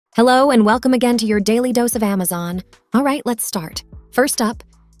Hello and welcome again to your daily dose of Amazon. All right, let's start. First up,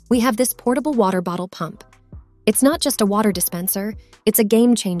 we have this portable water bottle pump. It's not just a water dispenser, it's a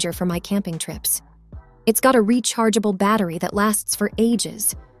game changer for my camping trips. It's got a rechargeable battery that lasts for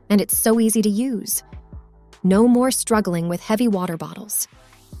ages, and it's so easy to use. No more struggling with heavy water bottles.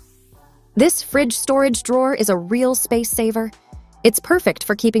 This fridge storage drawer is a real space saver. It's perfect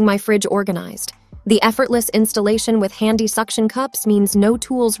for keeping my fridge organized. The effortless installation with handy suction cups means no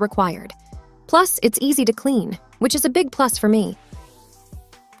tools required. Plus, it's easy to clean, which is a big plus for me.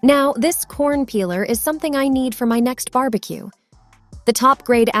 Now, this corn peeler is something I need for my next barbecue. The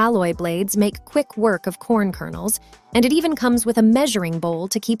top-grade alloy blades make quick work of corn kernels, and it even comes with a measuring bowl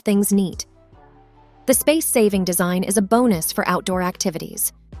to keep things neat. The space-saving design is a bonus for outdoor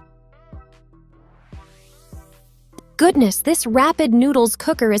activities. Goodness, this rapid noodles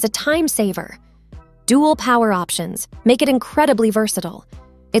cooker is a time saver. Dual power options make it incredibly versatile.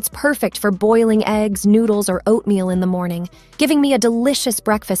 It's perfect for boiling eggs, noodles, or oatmeal in the morning, giving me a delicious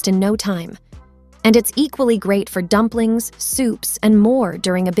breakfast in no time. And it's equally great for dumplings, soups, and more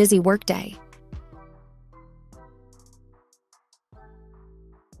during a busy workday.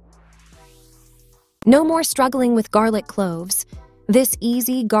 No more struggling with garlic cloves. This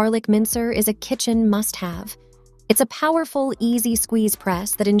easy garlic mincer is a kitchen must-have. It's a powerful, easy squeeze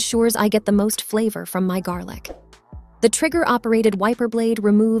press that ensures I get the most flavor from my garlic. The trigger-operated wiper blade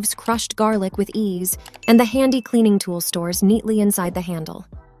removes crushed garlic with ease, and the handy cleaning tool stores neatly inside the handle.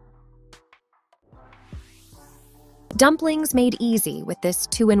 Dumplings made easy with this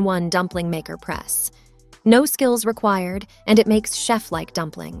 2-in-1 dumpling maker press. No skills required, and it makes chef-like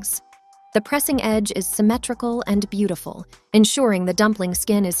dumplings. The pressing edge is symmetrical and beautiful, ensuring the dumpling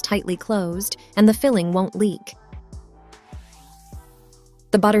skin is tightly closed and the filling won't leak.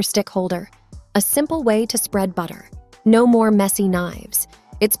 The butter stick holder, a simple way to spread butter. No more messy knives.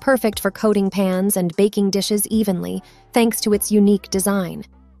 It's perfect for coating pans and baking dishes evenly, thanks to its unique design.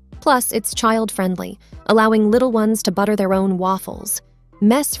 Plus, it's child-friendly, allowing little ones to butter their own waffles.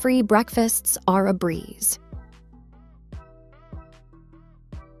 Mess-free breakfasts are a breeze.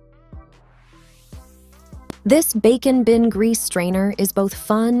 This bacon bin grease strainer is both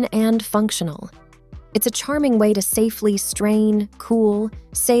fun and functional. It's a charming way to safely strain, cool,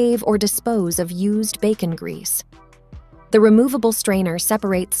 save, or dispose of used bacon grease. The removable strainer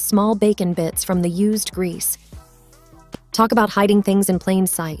separates small bacon bits from the used grease. Talk about hiding things in plain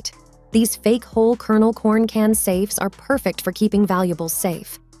sight. These fake whole kernel corn can safes are perfect for keeping valuables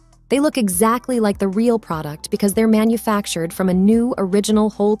safe. They look exactly like the real product because they're manufactured from a new,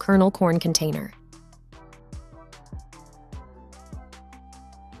 original whole kernel corn container.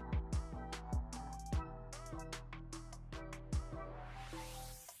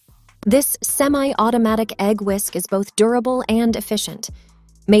 This semi-automatic egg whisk is both durable and efficient.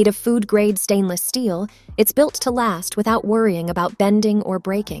 Made of food-grade stainless steel, it's built to last without worrying about bending or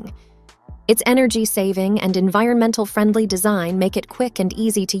breaking. Its energy-saving and environmental-friendly design make it quick and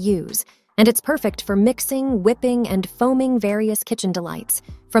easy to use, and it's perfect for mixing, whipping, and foaming various kitchen delights,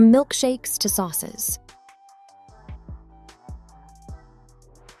 from milkshakes to sauces.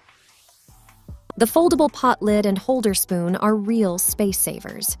 The foldable pot lid and holder spoon are real space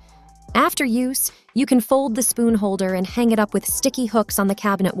savers. After use, you can fold the spoon holder and hang it up with sticky hooks on the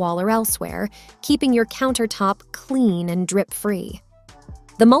cabinet wall or elsewhere, keeping your countertop clean and drip-free.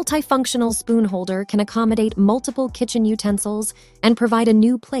 The multifunctional spoon holder can accommodate multiple kitchen utensils and provide a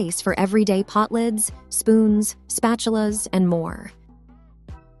new place for everyday pot lids, spoons, spatulas, and more.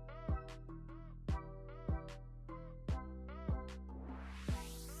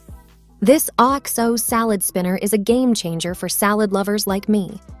 This OXO salad spinner is a game changer for salad lovers like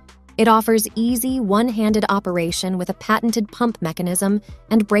me. It offers easy, one-handed operation with a patented pump mechanism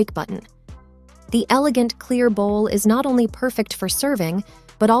and brake button. The elegant clear bowl is not only perfect for serving,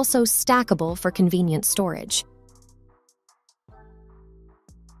 but also stackable for convenient storage.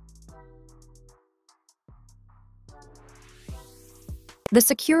 The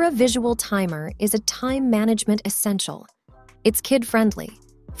Secura Visual Timer is a time management essential. It's kid-friendly,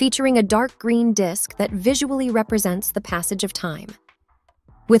 featuring a dark green disc that visually represents the passage of time.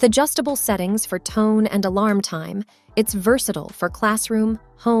 With adjustable settings for tone and alarm time, it's versatile for classroom,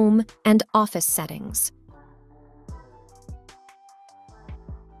 home, and office settings.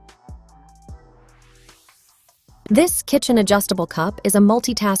 This kitchen adjustable cup is a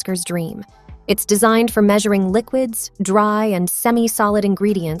multitasker's dream. It's designed for measuring liquids, dry, and semi-solid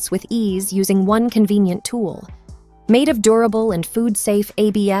ingredients with ease using one convenient tool. Made of durable and food-safe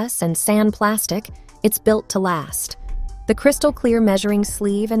ABS and sand plastic, it's built to last. The crystal clear measuring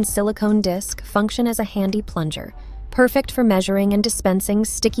sleeve and silicone disc function as a handy plunger, perfect for measuring and dispensing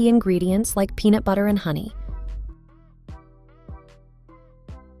sticky ingredients like peanut butter and honey.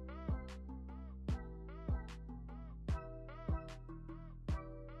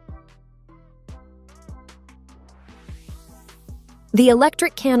 The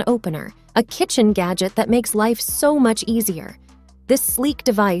electric can opener, a kitchen gadget that makes life so much easier. This sleek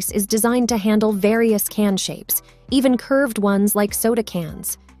device is designed to handle various can shapes, even curved ones like soda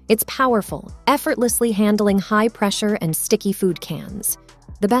cans. It's powerful, effortlessly handling high-pressure and sticky food cans.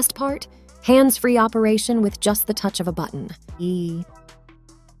 The best part? Hands-free operation with just the touch of a button.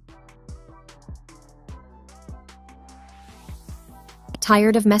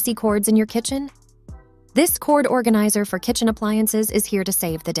 Tired of messy cords in your kitchen? This cord organizer for kitchen appliances is here to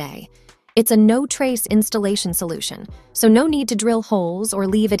save the day. It's a no-trace installation solution, so no need to drill holes or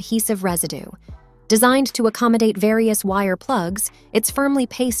leave adhesive residue. Designed to accommodate various wire plugs, it's firmly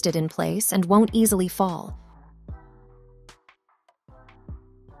pasted in place and won't easily fall.